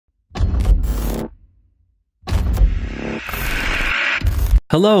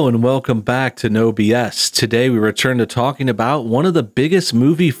Hello and welcome back to NoBS. Today we return to talking about one of the biggest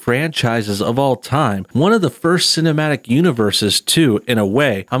movie franchises of all time, one of the first cinematic universes too, in a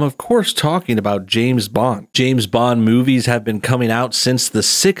way. I'm of course talking about James Bond. James Bond movies have been coming out since the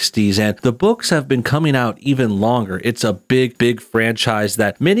 60s and the books have been coming out even longer. It's a big franchise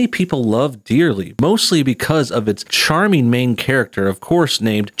that many people love dearly, mostly because of its charming main character, of course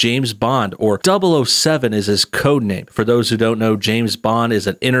named James Bond, or 007 is his code name. For those who don't know, James Bond is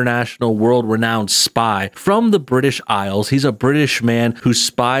an international world-renowned spy from the British Isles. He's a British man who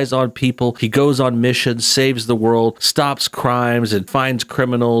spies on people. He goes on missions, saves the world, stops crimes and finds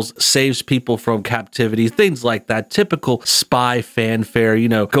criminals, saves people from captivity, things like that. Typical spy fanfare, you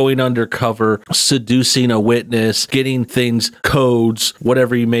know, going undercover, seducing a witness, getting things, codes,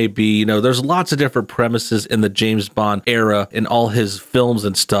 whatever you may be. You know, there's lots of different premises in the James Bond era in all his films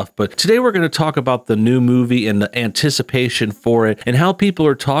and stuff. But today we're going to talk about the new movie and the anticipation for it and how people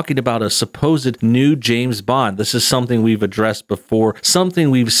are talking about a supposed new James Bond. This is something we've addressed before,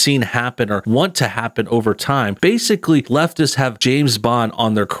 something we've seen happen or want to happen over time. Basically, leftists have James Bond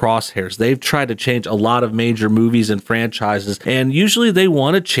on their crosshairs. They've tried to change a lot of major movies and franchises, and usually they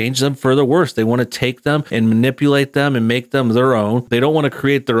want to change them for the worse. They want to take them and manipulate them and make them their own. They don't want to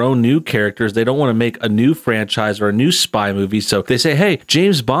create their own new characters. They don't want to make a new franchise or a new spy movie. So they say, hey,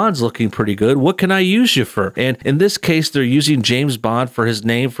 James Bond's looking pretty good. What can I use you for? And in this case, they're using James Bond for his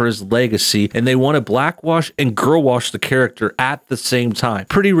name, for his legacy, and they want to blackwash and girlwash the character at the same time.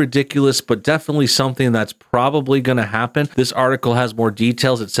 Pretty ridiculous, but definitely something that's probably going to happen. This article has more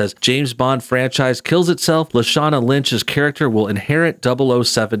details. It says James Bond franchise kills itself. Lashana Lynch's character will inherit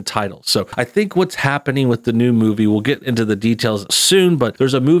 007 title. So I think what's happening with the new movie, we'll get into the details soon, but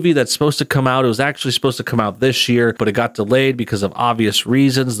there's a movie that's supposed to come out. It was actually supposed to come out this year, but it got delayed because of obvious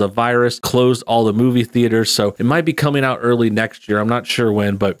reasons. The virus closed all the movie theaters, so it might be coming out early next year. I'm not sure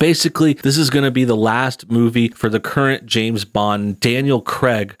when, but basically this is going to be the last movie for the current James Bond. Daniel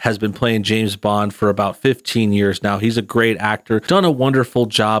Craig has been playing James Bond for about 15 years now. He's a great actor, done a wonderful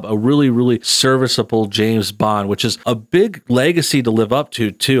job, a really serviceable James Bond, which is a big legacy to live up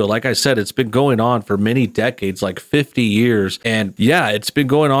to too. Like I said, it's been going on for many decades, like 50 years. And yeah, it's been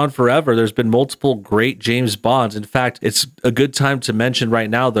going on forever. There's been multiple great James Bonds. In fact, it's a good time to mention right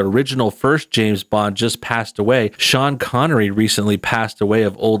now, the original first James Bond just passed away. Sean Connery recently passed away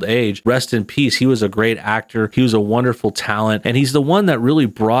of old age. Rest in peace. He was a great actor. He was a wonderful talent. And he's the one that really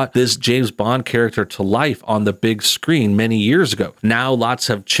brought this James Bond character to life on the big screen many years ago. Now lots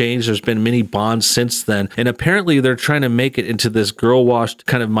have changed. There's been many Bonds since then. And apparently they're trying to make it into this girl-washed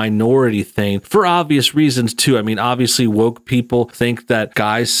kind of minority thing for obvious reasons too. I mean, obviously woke people think that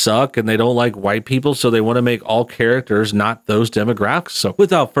guys suck and they don't like white people. So they want to make all characters not those demographics. So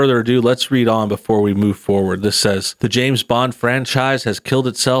without further ado, let's read on before we move forward. This says, the James Bond franchise has killed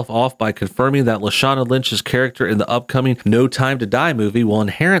itself off by confirming that Lashana Lynch's character in the upcoming No Time to Die movie will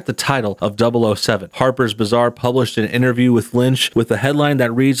inherit the title of 007. Harper's Bazaar published an interview with Lynch with a headline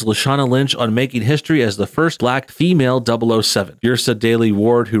that reads, Lashana Lynch on making history as the first black female 007. Yrsa Daly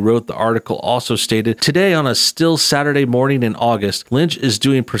Ward, who wrote the article, also stated, today on a still Saturday morning in August, Lynch is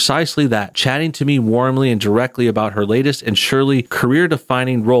doing precisely that, chatting to me warmly and directly about her latest and surely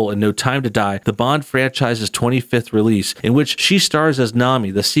career-defining role in No Time to Die, the Bond franchise's 25th release, in which she stars as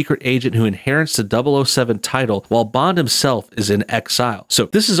Nami, the secret agent who inherits the 007 title while Bond himself is in exile. So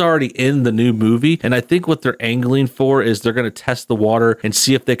this is already in the new movie, and I think what they're angling for is they're going to test the water and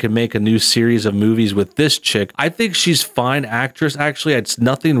see if they can make a new series of movies with this chick. I think she's fine actress. Actually, it's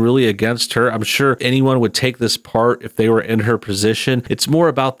nothing really against her. I'm sure anyone would take this part if they were in her position. It's more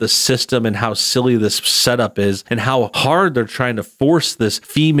about the system and how silly this setup is and how hard they're trying to force this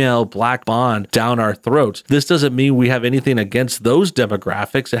female black Bond down our throats. This doesn't mean we have anything against those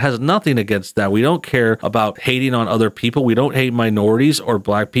demographics. It has nothing against that. We don't care about hating on other people. We don't hate minorities or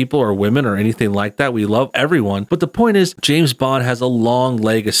black people or women or anything like that. We love everyone. But the point is, James Bond has a long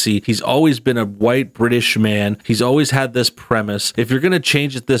legacy. He's always been a white British man. He's always had this premise. If you're going to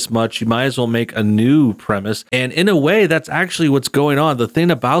change it this much, you might as well make a new premise. And in a way, that's actually what's going on. The thing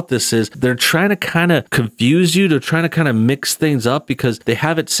about this is they're trying to kind of confuse you. They're trying to kind of mix things up because they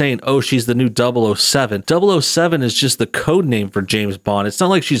have it saying, oh, she's the new 007. 007 is just the code name for James Bond. It's not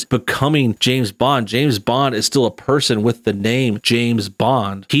like she's becoming James Bond. James Bond is still a person with the name James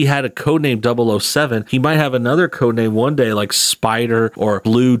Bond. He had a code name 007. He might have another code name one day like Spider or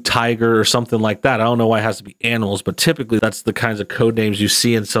Blue Tiger or something like that. I don't know why it has to be animals, but typically that's the kinds of code names you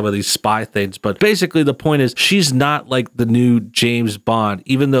see in some of these spy things. But basically the point is she's not like the new James Bond,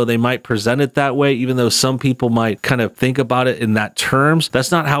 even though they might present it that way, even though some people might kind of think about it in that terms.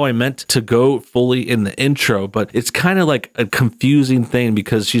 That's not how I meant to go fully in the intro, but it's kind of like a confusing thing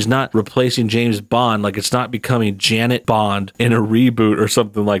because she's not replacing James Bond. Like, it's not becoming Janet Bond in a reboot or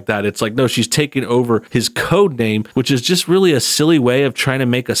something like that. It's like, no, she's taking over his code name, which is just really a silly way of trying to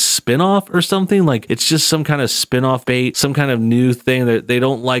make a spin-off or something. Like, it's just some kind of spin-off bait, some kind of new thing that they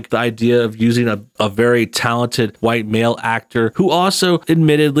don't like the idea of using a very talented white male actor who also,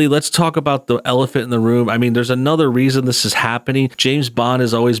 admittedly, let's talk about the elephant in the room. I mean, there's another reason this is happening. James Bond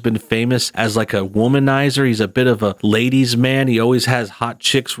has always been famous as like a womanizer. He's a bit of a ladies' man. He always has hot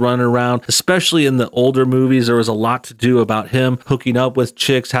chicks running around, especially in the older movies. There was a lot to do about him hooking up with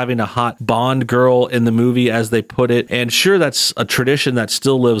chicks, having a hot Bond girl in the movie, as they put it. And sure, that's a tradition that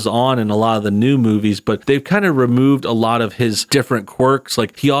still lives on in a lot of the new movies, but they've kind of removed a lot of his different quirks.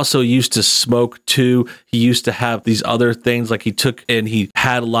 Like, he also used to smoke too. He used to have these other things, like he took and he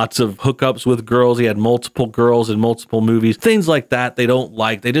had lots of hookups with girls. He had multiple girls in multiple movies, things like that. They don't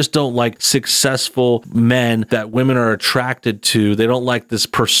like, they just don't like successful men that women are attracted to. They don't like this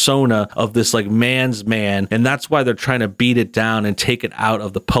persona of this like man's man. And that's why they're trying to beat it down and take it out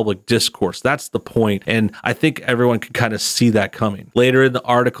of the public discourse. That's the point. And I think everyone can kind of see that coming. Later in the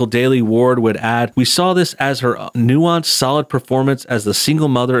article, Daily Ward would add, we saw this as her nuanced, solid performance as the single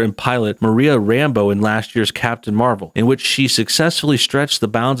mother and pilot Maria Rambeau in last year's Captain Marvel, in which she successfully stretched the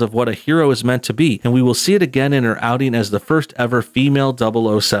bounds of what a hero is meant to be, and we will see it again in her outing as the first ever female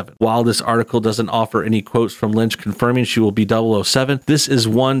 007. While this article doesn't offer any quotes from Lynch confirming she will be 007, this is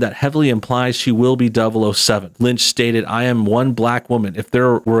one that heavily implies she will be 007. Lynch stated, I am one black woman. If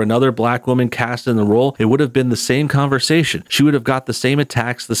there were another black woman cast in the role, it would have been the same conversation. She would have got the same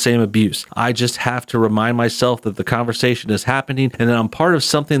attacks, the same abuse. I just have to remind myself that the conversation is happening and that I'm part of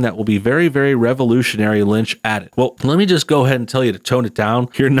something that will be very, very revolutionary, Lynch added. Well, let me just go ahead and tell you to tone it down.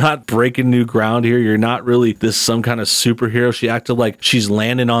 You're not breaking new ground here. You're not really this some kind of superhero. She acted like she's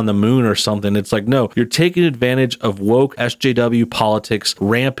landing on the moon or something. It's like, no, you're taking advantage of woke SJW politics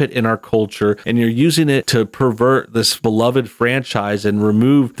rampant in our culture, and you're using it to pervert this beloved franchise and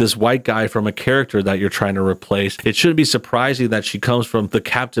remove this white guy from a character that you're trying to replace. It shouldn't be surprising that she comes from the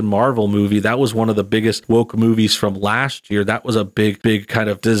Captain Marvel movie. That was one of the biggest woke movies from last year. That was a big kind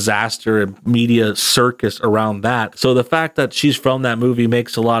of disaster and media circus around that. So the fact that she's from that movie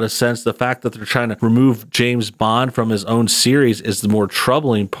makes a lot of sense. The fact that they're trying to remove James Bond from his own series is the more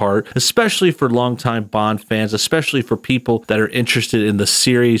troubling part, especially for longtime Bond fans, especially for people that are interested in the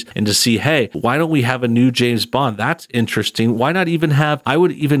series and to see, hey, why don't we have a new James Bond? That's interesting. Why not even have, I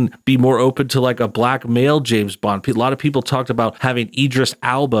would even be more open to like a black male James Bond. A lot of people talked about having Idris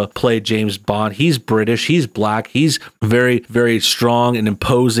Elba play James Bond. He's British, he's black, he's very, very strong and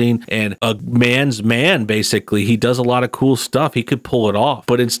imposing and a man's man, basically. He does a lot of cool stuff. He could pull it off.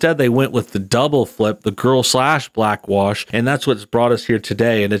 But instead, they went with the double flip, the girl slash blackwash, and that's what's brought us here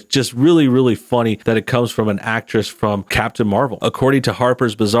today. And it's just really, really funny that it comes from an actress from Captain Marvel. According to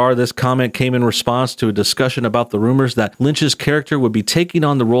Harper's Bazaar, this comment came in response to a discussion about the rumors that Lynch's character would be taking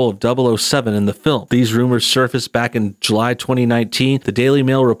on the role of 007 in the film. These rumors surfaced back in July 2019. The Daily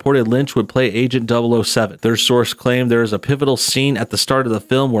Mail reported Lynch would play Agent 007. Their source claimed there is a pivotal scene at the start of the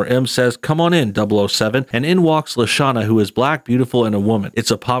film where M says, "Come on in, 007," and in walks Lashana, who is black, beautiful, and a woman.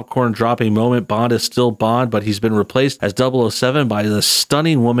 It's a popcorn dropping moment. Bond is still Bond, but he's been replaced as 007 by the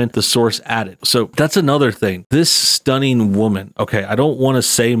stunning woman, the source added. So that's another thing. This stunning woman. Okay, I don't want to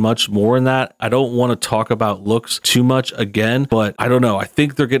say much more in that. I don't want to talk about looks too much again, but I don't know. I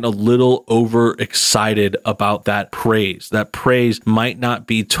think they're getting a little overexcited about that praise. That praise might not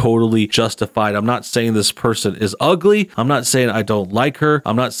be totally justified. I'm not saying this person is ugly. I'm not saying I don't like her.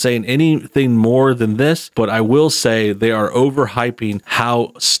 I'm not saying anything more than this, but I will say they are overhyping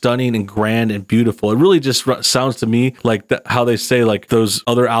how stunning and grand and beautiful. It really just sounds to me like how they say like those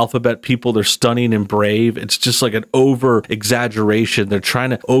other alphabet people, they're stunning and brave. It's just like an over exaggeration. They're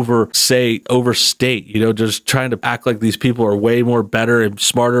trying to overstate, you know, just trying to act like these people are way more better and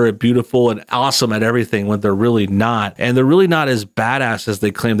smarter and beautiful and awesome at everything when they're really not. And they're really not as badass as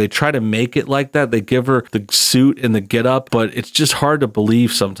they claim. They try to make it like that. They give her the suit and the get up, but it's just hard to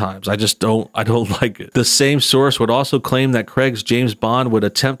believe sometimes. I don't like it. The same source would also claim that Craig's James Bond would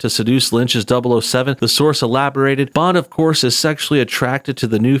attempt to seduce Lynch's 007. The source elaborated, Bond, of course, is sexually attracted to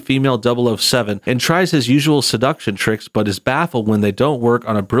the new female 007 and tries his usual seduction tricks, but is baffled when they don't work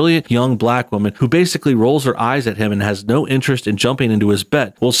on a brilliant young black woman who basically rolls her eyes at him and has no interest in jumping into his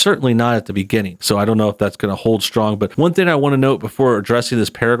bed. Well, certainly not at the beginning. So I don't know if that's going to hold strong. But one thing I want to note before addressing this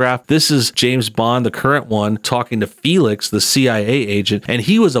paragraph, this is James Bond, the current one, talking to Felix, the CIA agent, and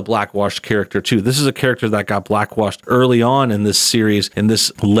he was a blackwashed character too. This is a character that got blackwashed early on in this series, in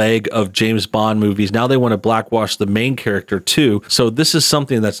this leg of James Bond movies. Now they want to blackwash the main character too. So this is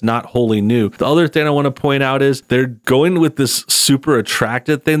something that's not wholly new. The other thing I want to point out is they're going with this super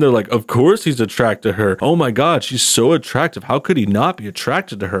attracted thing. They're like, of course he's attracted to her. Oh my God, she's so attractive. How could he not be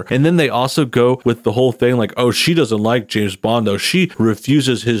attracted to her? And then they also go with the whole thing like, oh, she doesn't like James Bond though. She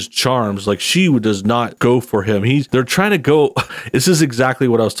refuses his charms. Like she does not go for him. They're trying to go. This is exactly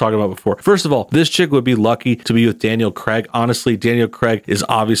what I was talking about before. First of all, this chick would be lucky to be with Daniel Craig. Honestly, Daniel Craig is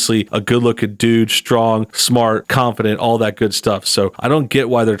obviously a good looking dude, strong, smart, confident, all that good stuff. So I don't get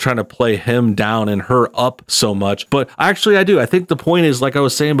why they're trying to play him down and her up so much. But actually I do. I think the point is, like I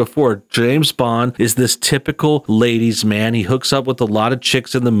was saying before, James Bond is this typical ladies man. He hooks up with a lot of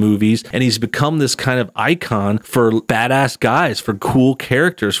chicks in the movies, and he's become this kind of icon for badass guys, for cool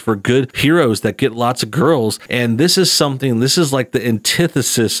characters, for good heroes that get lots of girls. And this is like the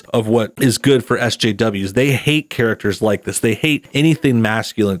antithesis of what is good for SJWs. They hate characters like this. They hate anything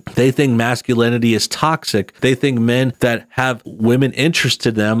masculine. They think masculinity is toxic. They think men that have women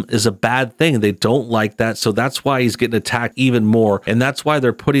interested in them is a bad thing. They don't like that. So that's why he's getting attacked even more. And that's why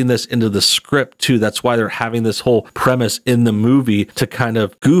they're putting this into the script too. That's why they're having this whole premise in the movie to kind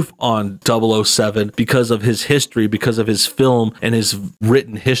of goof on 007 because of his history, because of his film and his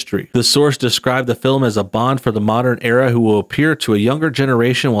written history. The source described the film as a Bond for the modern era who will appeal to a younger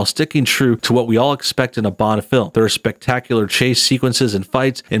generation while sticking true to what we all expect in a Bond film. There are spectacular chase sequences and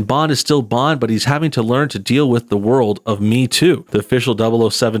fights, and Bond is still Bond, but he's having to learn to deal with the world of Me Too. The official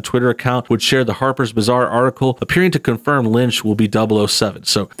 007 Twitter account would share the Harper's Bazaar article appearing to confirm Lynch will be 007.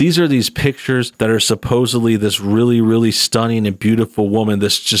 So these are these pictures that are supposedly this really, really stunning and beautiful woman,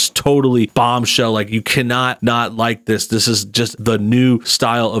 this just totally bombshell. Like you cannot not like this. This is just the new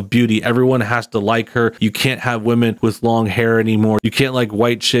style of beauty. Everyone has to like her. You can't have women with long hair anymore. You can't like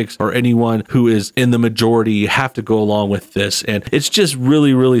white chicks or anyone who is in the majority. You have to go along with this. And it's just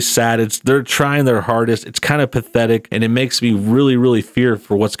really, really sad. They're trying their hardest. It's kind of pathetic, and it makes me really, really fear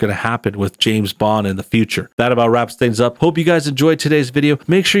for what's going to happen with James Bond in the future. That about wraps things up. Hope you guys enjoyed today's video.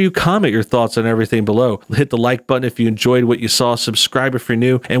 Make sure you comment your thoughts on everything below. Hit the like button if you enjoyed what you saw. Subscribe if you're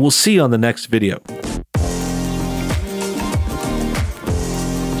new, and we'll see you on the next video.